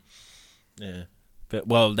 Yeah, but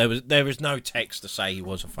well, there was no text to say he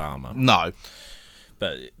was a farmer. No.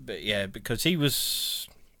 But yeah, because he weren't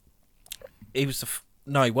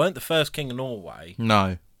the first king of Norway.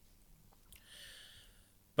 No.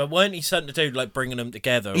 But weren't he something to do like bringing them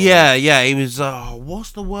together? Yeah, he was.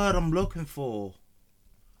 What's the word I'm looking for?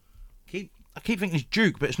 I keep thinking it's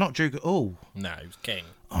Duke, but it's not Duke at all. No, he was king.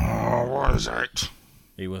 Oh, what is it?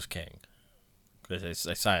 He was king. Because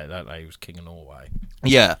they say it, don't they? He was king of Norway.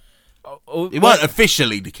 Yeah. He weren't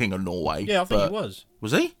officially the king of Norway. Yeah, I think he was.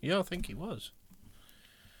 Was he? Yeah, I think he was.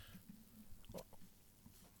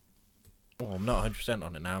 Oh, I'm not 100%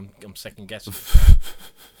 on it now. I'm second guessing.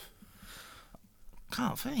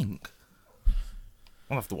 Can't think.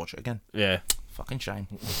 I'll have to watch it again. Yeah. Fucking shame.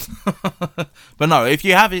 But no, if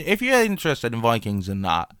you're interested in Vikings and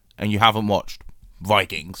that, and you haven't watched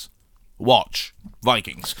Vikings, watch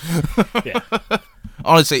Vikings. Yeah.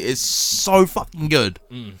 Honestly, it's so fucking good.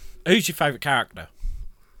 Who's your favourite character?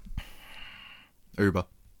 Uber.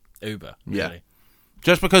 Really? Yeah.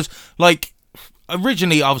 Just because, like,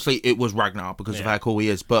 originally, obviously, it was Ragnar because of how cool he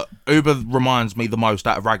is, but Uber reminds me the most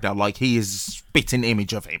out of Ragnar. Like, he is a spitting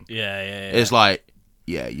image of him. Yeah. It's like,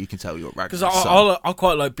 yeah, you can tell you're Ragnar. Because I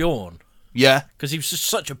quite like Bjorn. Yeah. Because he was just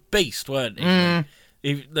such a beast, weren't he?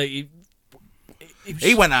 He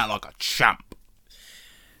went out like a champ.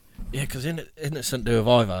 Yeah, because isn't it something to do with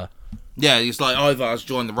Ivar? Yeah, it's like Ivar's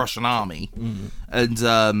joined the Russian army, and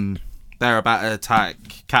they're about to attack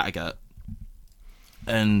Kattegat.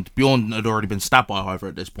 And Bjorn had already been stabbed by Ivar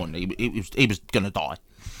at this point. He was gonna die,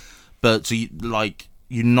 but to like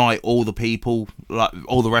unite all the people, like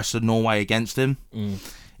all the rest of Norway against him,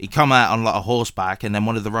 he come out on like a horseback, and then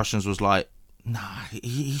one of the Russians was like, "Nah,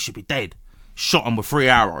 he should be dead." Shot him with 3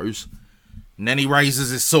 arrows, and then he raises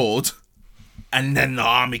his sword, and then the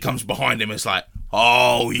army comes behind him. It's like,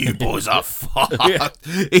 oh, you boys are fucked.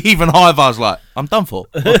 Even Ivar's like, I'm done for.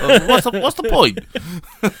 What's the point?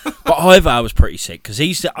 But Ivar was pretty sick because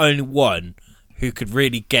he's the only one who could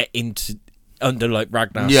really get under like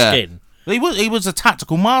Ragnar's skin. He was a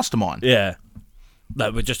tactical mastermind. Yeah.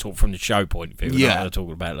 Like, we're just talking from the show point of view. We're not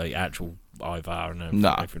talking about like actual Ivar and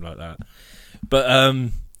everything like that. But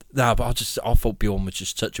but I thought Bjorn was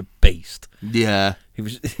just such a beast. Yeah. He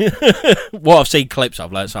was. What I've seen clips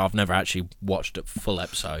of, like, so I've never actually watched a full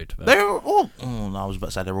episode. But. They're all. Oh no, I was about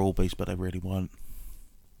to say they're all beasts, but they really weren't.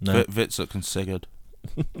 No. Vitzuk and Sigurd,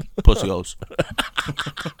 pussy holes.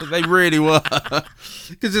 They really were.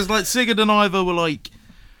 Because it's like Sigurd and Ivar were like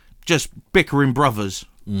just bickering brothers,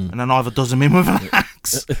 and then Ivar does him in with an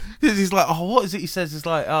axe. Because he's like, oh, what is it? He says it's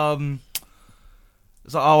like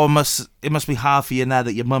It's like, oh, it must be hard for you now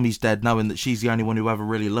that your mummy's dead, knowing that she's the only one who ever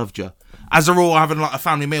really loved you. As they're all having like a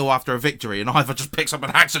family meal after a victory, and Ivar just picks up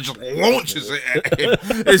an axe and just launches it at him.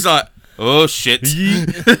 It's like, oh shit.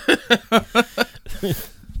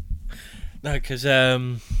 No, because what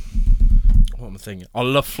am I thinking? I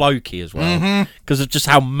love Floki as well because of just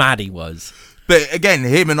how mad he was. But again,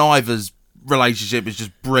 him and Ivar's relationship is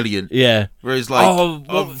just brilliant. Yeah, where he's like,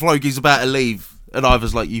 Floki's about to leave, and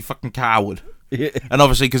Ivar's like, you fucking coward. Yeah. And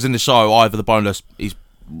obviously, because in the show, Ivar the boneless, he's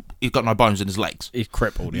got no bones in his legs. He's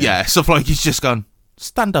crippled. Yeah, so Floki's just gone,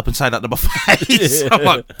 stand up and say that to my face. I'm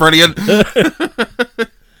like, brilliant.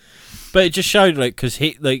 But it just showed, like, because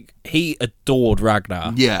he adored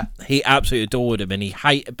Ragnar. Yeah, he absolutely adored him, and he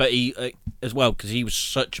as well because he was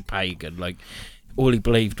such a pagan. Like, all he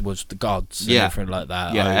believed was the gods. And everything like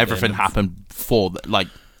that. Yeah, everything happened for like.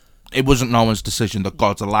 It wasn't no one's decision. The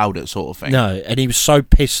gods allowed it, sort of thing. No, and he was so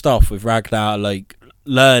pissed off with Ragnar, like,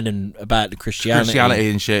 learning about the Christianity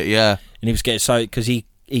and shit, yeah. And he was getting so... Because he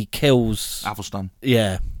kills... Athelstan.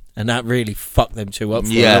 Yeah, and that really fucked them two up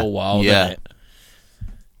for a little while, didn't it?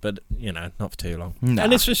 But, you know, not for too long. Nah.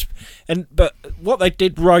 And it's just... But what they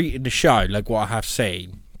did right in the show, like what I have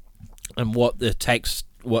seen, and what the text...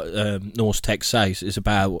 What Norse text says is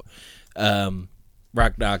about...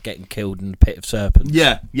 Ragnar getting killed in the pit of serpents.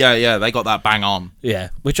 Yeah. They got that bang on. Yeah,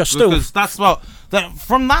 which I still... Because that's what...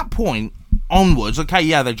 From that point onwards, okay,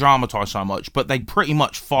 yeah, they dramatised so much, but they pretty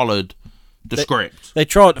much followed the script. They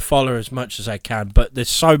tried to follow as much as they can, but there's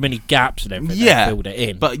so many gaps and everything. They filled it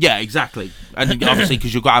in. But yeah, exactly. And obviously,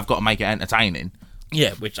 because I've got to make it entertaining.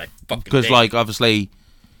 Yeah, which they fucking Because, did. like, obviously,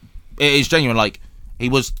 it is genuine. Like, he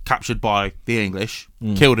was captured by the English,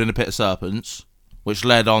 killed in a pit of serpents, which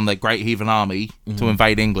led on the Great Heathen Army to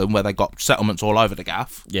invade England, where they got settlements all over the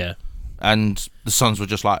gaff. Yeah. And the sons were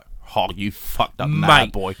just like, oh, you fucked up mad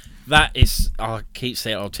Mate, boy. That is... I keep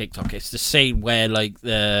saying it on TikTok. It's the scene where, like,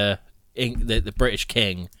 the British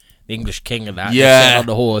king, the English king of that, sitting on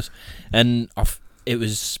the horse, and it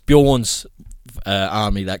was Bjorn's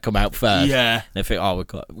army that come out first. Yeah. And they think,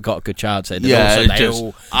 we got a good chance here. Yeah, also, it's just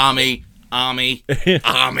army.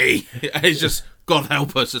 It's just, God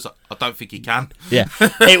help us. It's like, I don't think he can. Yeah.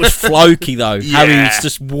 It was Floki, though. How he was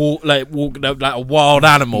just walking up like a wild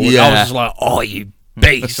animal. And I was just like, oh, you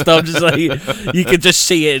beast. I'm just like, you can just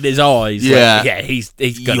see it in his eyes. Yeah. Like, yeah, he's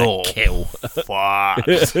going to kill.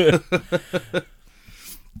 Fucked.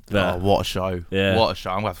 Oh, what a show. Yeah. What a show.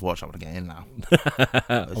 I'm going to have to watch that one again now.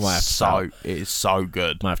 It is so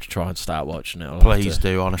good. I might have to try and start watching it. Please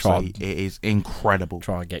do, honestly. It is incredible.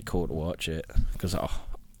 Try and get caught to watch it. Because,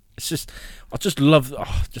 it's just, I just love it.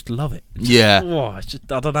 It's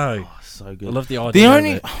just, I don't know. Oh, so good. I love the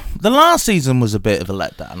idea. The last season was a bit of a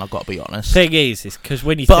letdown, I've got to be honest. Thing is because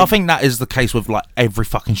when you I think that is the case with like every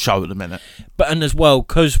fucking show at the minute. And as well,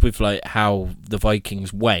 because with like how the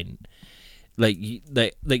Vikings went, like you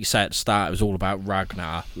say at the start, it was all about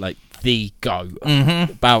Ragnar, like the goat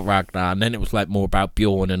about Ragnar, and then it was like more about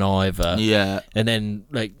Bjorn and Ivar. Yeah, and then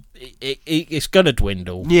like it's gonna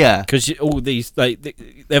dwindle. Yeah, because all these they're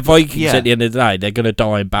Vikings at the end of the day. They're gonna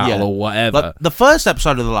die in battle or whatever. Like, the first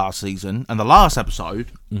episode of the last season and the last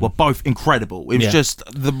episode were both incredible. It was just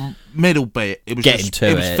the middle bit. It was getting just to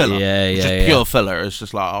it was filler. Yeah, just pure filler. It's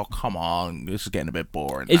just like, oh come on, this is getting a bit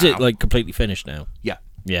boring. Is now. it like completely finished now? Yeah.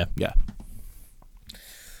 Yeah.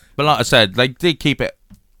 But like I said, they did keep it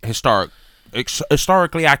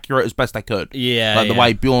historically accurate as best they could. Yeah, like the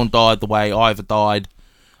way Bjorn died, the way Ivar died,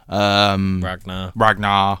 Ragnar,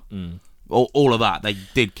 all of that they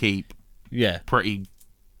did keep. Yeah, pretty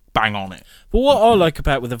bang on it. But what I like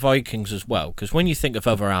about with the Vikings as well, because when you think of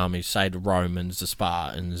other armies, say the Romans, the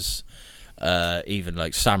Spartans, even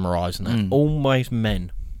like samurais and that, always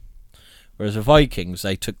men. Whereas the Vikings,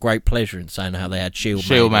 they took great pleasure in saying how they had shield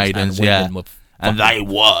maidens and women were and they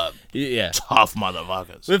were tough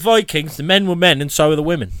motherfuckers. With Vikings, the men were men and so were the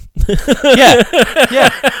women. Yeah.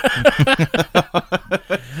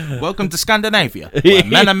 Welcome to Scandinavia, where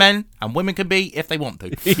men are men and women can be if they want to.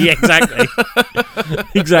 Yeah, exactly.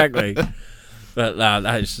 Exactly. But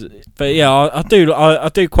I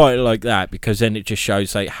do quite like that, because then it just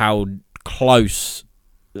shows like how close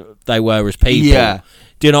they were as people. Yeah.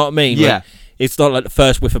 Do you know what I mean? Yeah. Like, it's not like the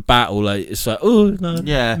first whiff of battle. Like it's like, oh no,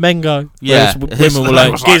 men go. Yeah, whereas women were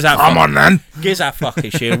like, come on then, give that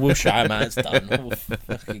fucking shield. We'll show him how it's done.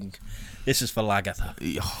 This is for Lagatha.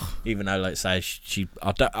 Even though, like, say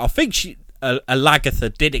I think a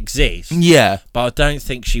Lagatha did exist. Yeah, but I don't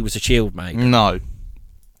think she was a shield maker. No,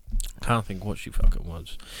 I can't think what she fucking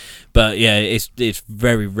was. But yeah, it's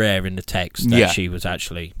very rare in the text that she was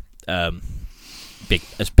actually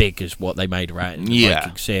big as what they made her out in the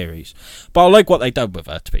Viking series. But I like what they done with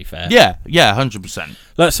her, to be fair. Yeah, 100%.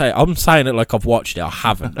 Let's say I'm saying it like I've watched it. I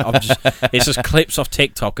haven't. It's just clips off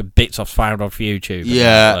TikTok and bits I've found off YouTube.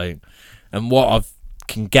 Yeah. And what I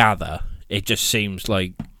can gather, it just seems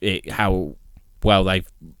like how well they've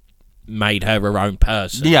made her own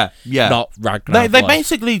person. Yeah. Not Ragnar. They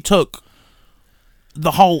basically took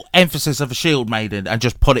the whole emphasis of a shield maiden and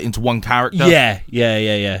just put it into one character.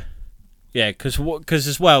 Yeah, because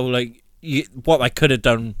as well, like what they could have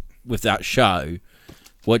done with that show,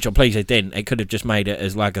 which I'm pleased they didn't, they could have just made it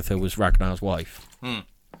as Lagatha was Ragnar's wife.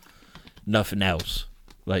 Nothing else.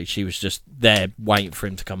 Like, she was just there waiting for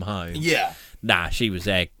him to come home. Yeah. Nah, she was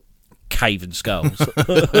there caving skulls.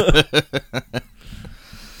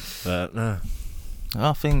 But no.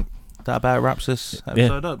 I think that about wraps this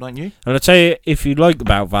episode up, don't you? And I tell you, if you like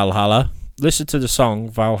about Valhalla, listen to the song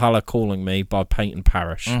Valhalla Calling Me by Peyton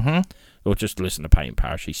Parrish. Or just listen to Peyton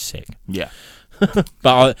Parrish, he's sick. Yeah.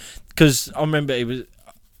 But because I remember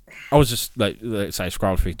I was just like, let's say,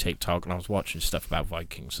 scrolling through TikTok and I was watching stuff about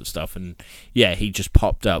Vikings and stuff, and he just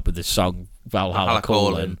popped up with this song Valhalla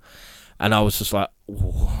Calling, and I was just like,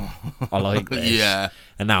 I like this. Yeah.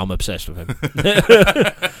 And now I'm obsessed with him.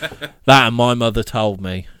 That and My Mother Told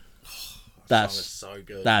Me. That's so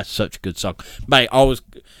good. That's such a good song, mate. I was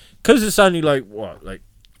because it's only like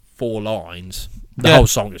 4 lines. The whole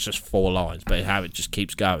song is just 4 lines, but how it just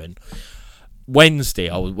keeps going. Wednesday,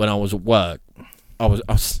 when I was at work, I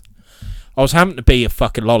was having to be a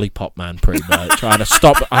fucking lollipop man, pretty much. I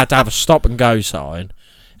had to have a stop and go sign,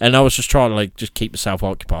 and I was just trying to just keep myself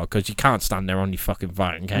occupied, because you can't stand there on your fucking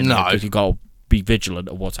phone, can you? No, because you got to be vigilant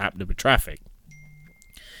of what's happening with traffic.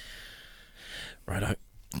 Righto.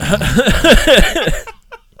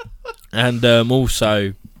 And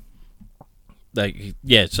also, so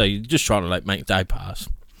you're just trying to make the day pass,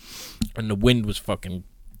 and the wind was fucking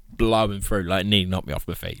blowing through, it nearly knocked me off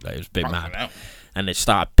my feet. It was a bit mad, and it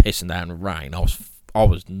started pissing down the rain. I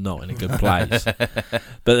was not in a good place. But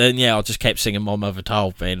then I just kept singing "My Mother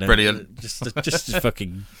Told Me." And brilliant, just to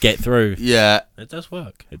fucking get through. Yeah, it does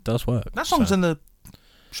work. It does work. That song's in the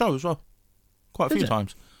show as well, quite a few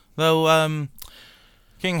times. Though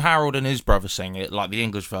King Harold and his brother sing it, the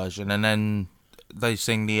English version, and then they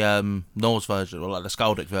sing the Norse version, or the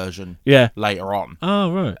Skaldic version, later on.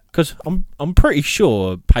 Oh right, because I'm pretty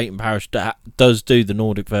sure Peyton Parrish does do the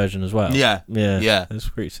Nordic version as well. Yeah, that's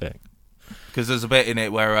pretty sick. Because there's a bit in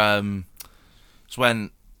it where it's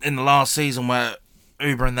when in the last season where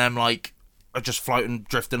Uber and them are just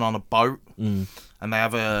drifting on a boat, and they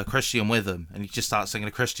have a Christian with them, and he just starts singing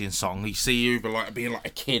a Christian song. You see Uber being a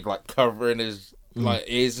kid, covering his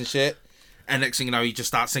ears and shit. And next thing you know, he just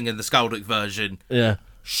starts singing the Skaldic version. Yeah.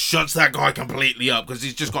 Shuts that guy completely up, because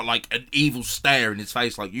he's just got an evil stare in his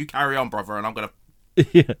face, you carry on, brother, and I'm going to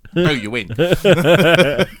do you in.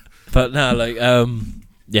 But no,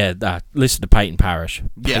 listen to Peyton Parrish.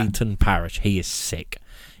 Peyton Parrish, he is sick.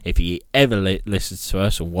 If he ever listens to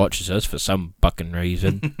us or watches us for some fucking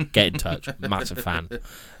reason, get in touch. Massive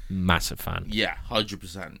fan. Yeah,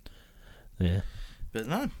 100%. Yeah. But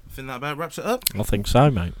no, I think that about wraps it up. I think so,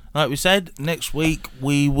 mate. Like we said, next week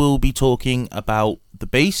we will be talking about the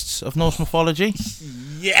beasts of Norse mythology.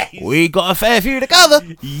 Yes! We got a fair few to cover.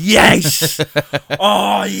 Yes!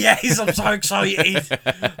 Oh, yes! I'm so excited.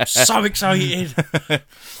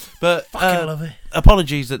 But fucking love it.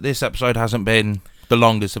 Apologies that this episode hasn't been the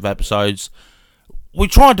longest of episodes. We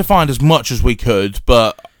tried to find as much as we could,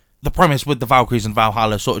 but the premise with the Valkyries and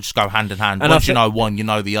Valhalla sort of just go hand in hand. And once you know one, you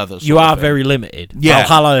know the other. You are very limited. Yeah.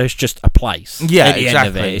 Valhalla is just a place. Yeah, at the exactly.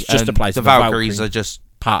 End of it, it's just a place. The Valkyries are just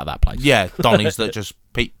part of that place. Yeah, Donnies that just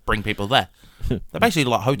bring people there. They're basically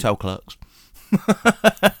like hotel clerks.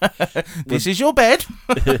 This is your bed.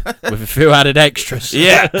 With a few added extras.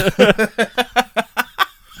 Yeah.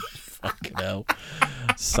 Fucking hell.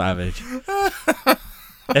 Savage.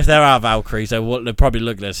 If there are Valkyries, they're probably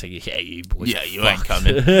looking at us saying, "Yeah, you boys, you ain't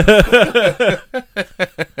coming."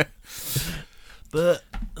 But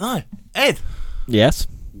no, Ed. Yes.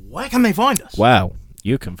 Where can they find us? Well,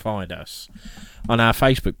 you can find us on our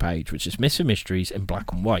Facebook page, which is Missing Mysteries in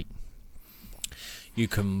Black and White. You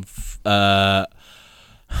can follow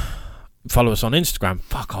us on Instagram.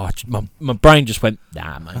 Fuck off, my brain just went,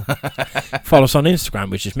 nah, mate. Follow us on Instagram,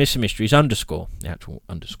 which is Missing Mysteries _, the actual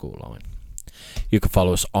underscore line. You can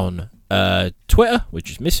follow us on Twitter,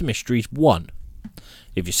 which is Missing Mysteries 1.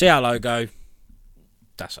 If you see our logo,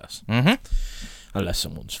 that's us. Mm-hmm. Unless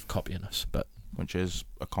someone's copying us, but which is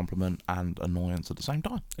a compliment and annoyance at the same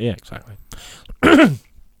time. Yeah, exactly.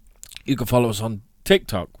 You can follow us on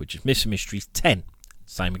TikTok, which is Missing Mysteries 10.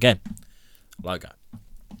 Same again. Logo.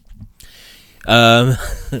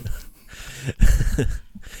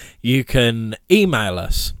 You can email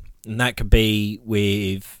us, and that could be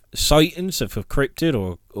with sightings of a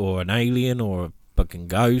cryptid or an alien or a fucking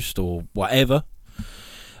ghost or whatever.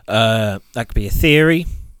 That could be a theory.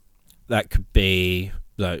 That could be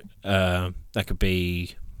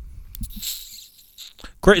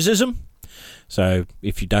criticism. So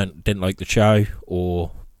if you didn't like the show,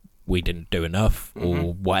 or we didn't do enough,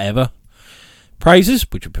 or whatever. Praises,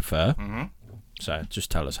 which we prefer. Mm-hmm. So just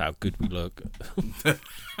tell us how good we look.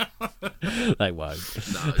 They won't.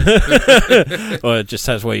 No. Or just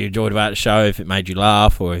tell us what you enjoyed about the show, if it made you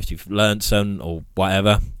laugh, or if you've learned some, or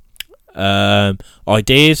whatever.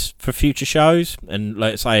 Ideas for future shows, and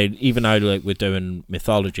let's say, even though we're doing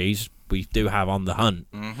mythologies, we do have On the Hunt.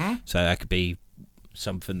 Mm-hmm. So that could be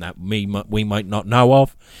something that we might not know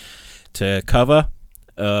of to cover,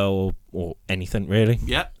 or anything really.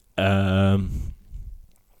 Yeah.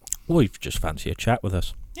 Or if you just fancy a chat with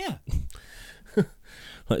us. Yeah.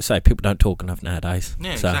 Like I say, people don't talk enough nowadays.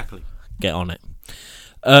 Yeah, so exactly. Get on it.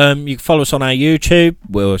 You can follow us on our YouTube.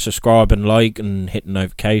 We'll subscribe and like and hit the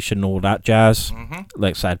notification, all that jazz. Mm-hmm.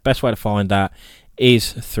 Like I said, best way to find that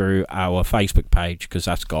is through our Facebook page, because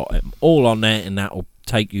that's got it all on there, and that will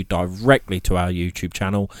take you directly to our YouTube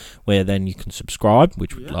channel, where then you can subscribe,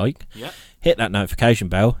 which we'd like. Yeah. hit that notification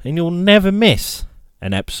bell, and you'll never miss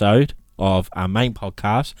an episode of our main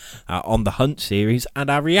podcast, our On the Hunt series, and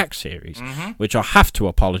our React series, which I have to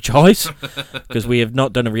apologise because we have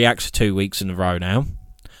not done a React for 2 weeks in a row now.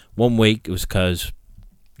 1 week it was because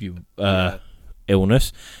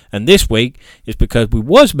illness, and this week is because we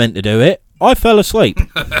was meant to do it. I fell asleep.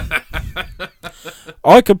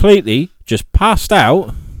 I completely just passed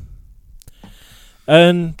out,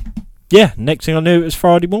 and yeah, next thing I knew, it was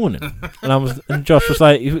Friday morning, and Josh was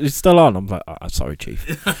like, "It's still on." I'm like, "Oh, sorry, Chief,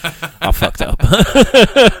 I fucked up."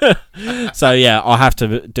 So yeah, I have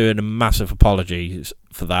to do a massive apology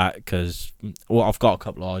for that because I've got a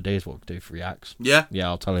couple of ideas what to do for Reacts. Yeah,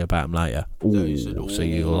 I'll tell you about them later. So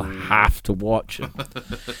you'll have to watch them.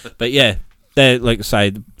 But yeah, they're like I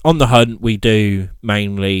say, On the Hunt. We do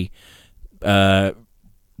mainly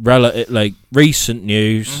recent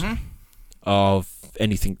news of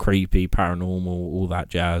anything creepy, paranormal, all that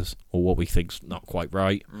jazz, or what we think's not quite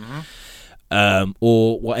right,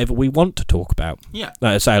 or whatever we want to talk about. Yeah,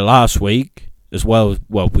 like I say, last week as well.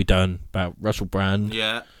 Well, we done about Russell Brand.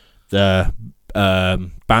 Yeah, the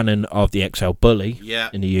banning of the XL Bully. Yeah.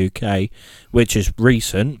 In the UK, which is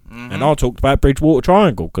recent, and I talked about Bridgewater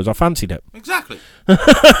Triangle because I fancied it. Exactly.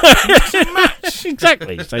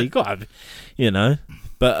 Exactly. So you got to,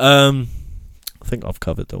 but I think I've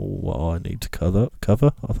covered all what I need to cover,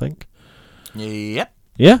 I think. Yep.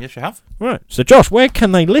 Yeah? Yes, you have. Right. So, Josh, where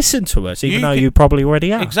can they listen to us, even though you probably already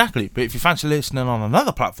have? Exactly. But if you fancy listening on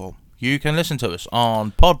another platform, you can listen to us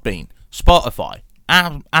on Podbean, Spotify,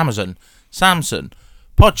 Amazon, Samsung,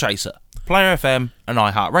 Podchaser, Player FM, and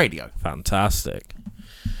iHeartRadio. Fantastic.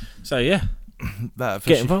 So, yeah.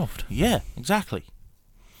 Get involved. Yeah, exactly.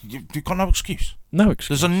 You've got no excuse. No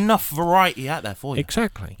excuse. There's enough variety out there for you.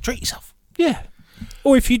 Exactly. Treat yourself. Yeah.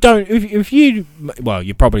 Or if you don't, if you, well,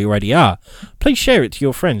 you probably already are, please share it to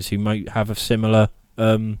your friends who might have a similar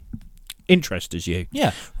interest as you.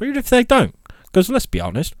 Yeah. Or even if they don't. Because let's be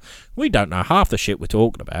honest, we don't know half the shit we're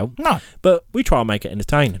talking about. No. But we try and make it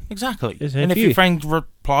entertaining. Exactly. And if your friend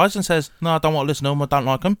replies and says, "No, I don't want to listen to them, I don't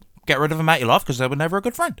like them," get rid of them out your life because they were never a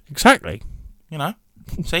good friend. Exactly.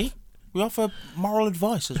 See? We offer moral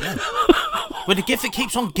advice as well. We're the gift that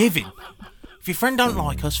keeps on giving. If your friend don't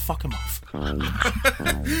like us, fuck him off.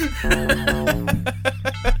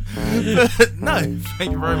 No,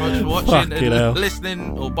 thank you very much for watching and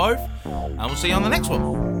listening, or both. And we'll see you on the next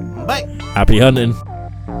one. Bye. Happy hunting.